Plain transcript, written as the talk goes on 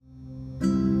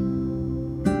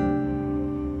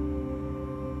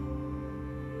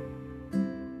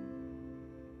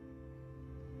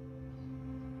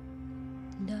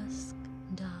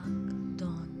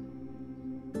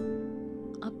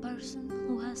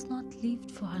has not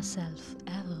lived for herself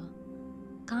ever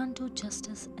can't do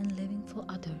justice in living for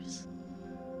others.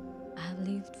 I have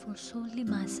lived for solely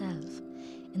myself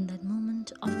in that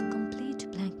moment of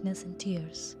complete blankness and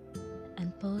tears,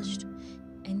 and purged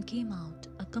and came out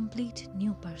a complete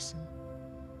new person.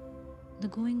 The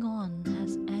going on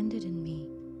has ended in me,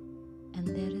 and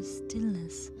there is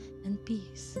stillness and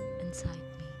peace inside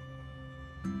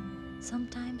me.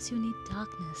 Sometimes you need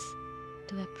darkness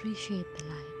to appreciate the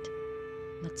light,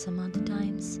 but some other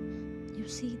times you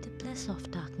see the bliss of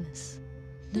darkness,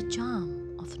 the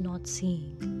charm of not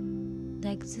seeing,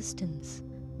 the existence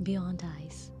beyond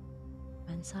eyes.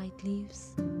 When sight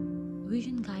leaves,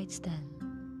 vision guides then,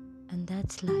 and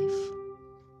that's life.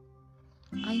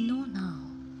 I know now.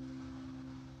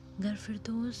 गर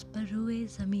फिरदौस पर रुए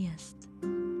ज़मी است,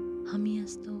 हमी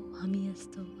अस्तो, हमी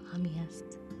अस्तो, हमी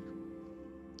अस्त.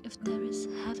 If there is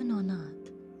heaven on earth,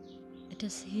 it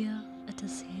is here, it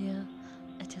is here,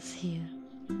 it is here.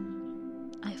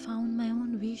 I found my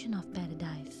own vision of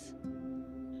paradise,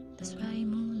 this very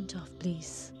moment of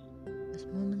bliss, this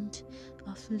moment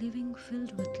of living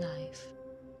filled with life.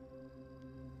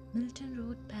 Milton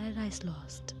wrote Paradise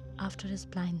Lost after his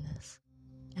blindness,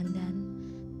 and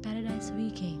then Paradise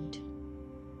Regained,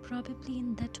 probably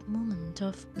in that moment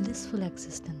of blissful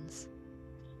existence.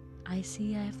 I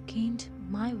see I have gained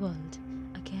my world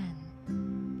again,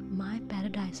 my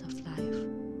paradise of life.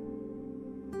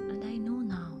 And I know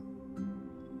now,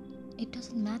 it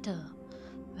doesn't matter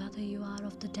whether you are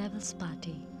of the devil's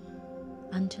party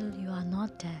until you are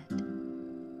not dead.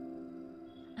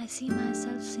 I see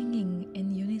myself singing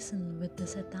in unison with the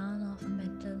Satan of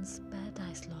Milton's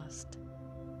Paradise Lost.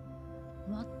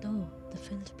 What though the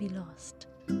field be lost?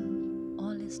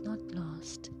 All is not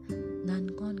lost, the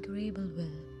unconquerable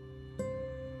will.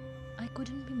 I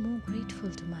couldn't be more grateful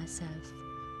to myself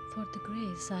for the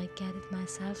grace I carried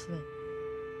myself with.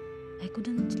 I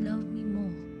couldn't love me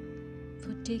more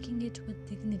for taking it with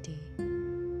dignity.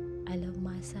 I love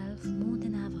myself more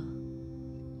than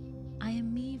ever. I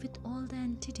am me with all the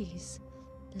entities,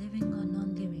 living or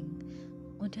non-living,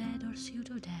 or dead or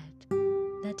pseudo-dead,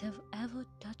 that have ever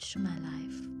touched my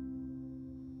life.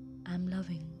 I'm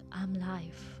loving, I'm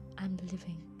life, I'm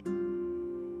living.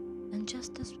 And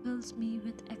justice fills me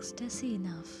with ecstasy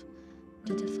enough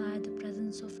to defy the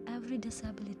presence of every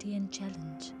disability and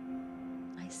challenge.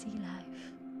 I see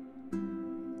life.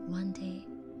 One day,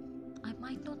 I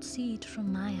might not see it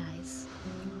from my eyes.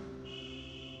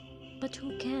 But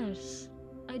who cares?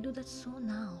 I do that so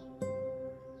now.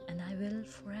 And I will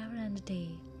forever and a day,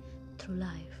 through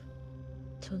life,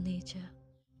 through nature.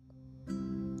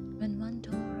 When one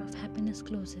door of happiness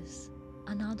closes,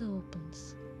 another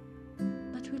opens.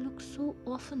 But we look so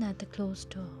often at the closed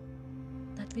door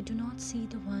that we do not see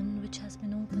the one which has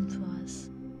been opened for us.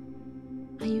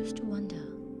 I used to wonder,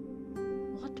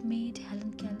 what made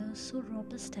Helen Keller so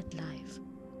robust at life?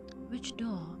 Which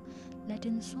door let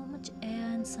in so much air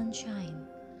and sunshine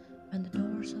when the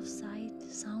doors of sight,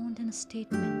 sound and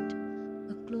statement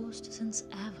were closed since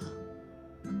ever?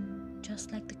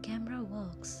 Just like the camera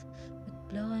works with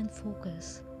blur and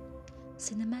focus,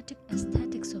 cinematic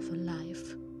aesthetics of her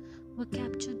life were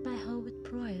captured by her with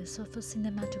prowess of a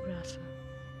cinematographer,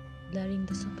 blurring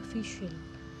the superficial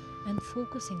and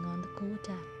focusing on the core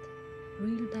depth,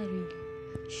 reel by reel,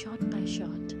 shot by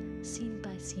shot, scene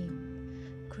by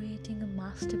scene, creating a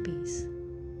masterpiece.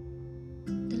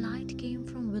 The light came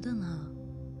from within her,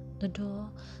 the door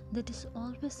that is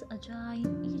always ajar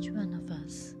in each one of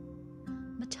us.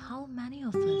 But how many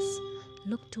of us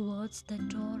look towards that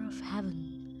door of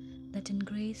heaven, that in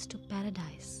grace to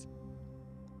paradise?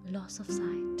 Loss of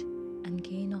sight and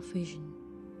gain of vision,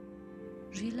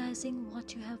 realizing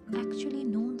what you have actually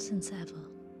known since ever,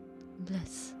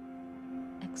 bliss,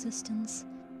 existence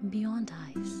beyond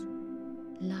eyes,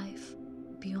 life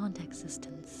beyond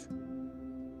existence.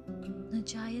 न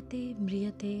जायते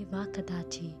म्रियते वा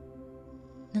कदाचि,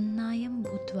 नन्नायं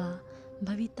भूत्वा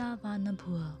भविता वा न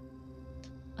भुवः,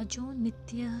 अजो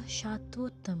नित्यः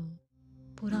शाश्वतं,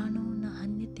 पुराणो न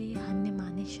हन्यते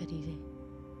हन्यमाने शरीरे.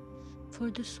 For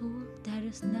the soul there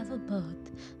is never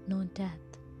birth nor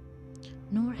death,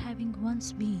 nor having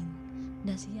once been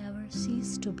does he ever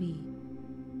cease to be.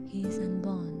 He is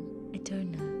unborn,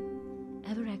 eternal,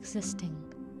 ever existing,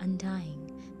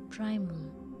 undying, primal.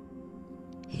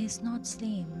 He is not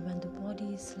slain when the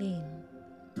body is slain.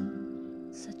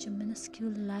 Such a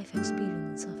minuscule life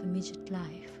experience of immediate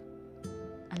life,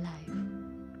 alive.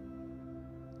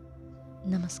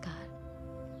 Namaskar.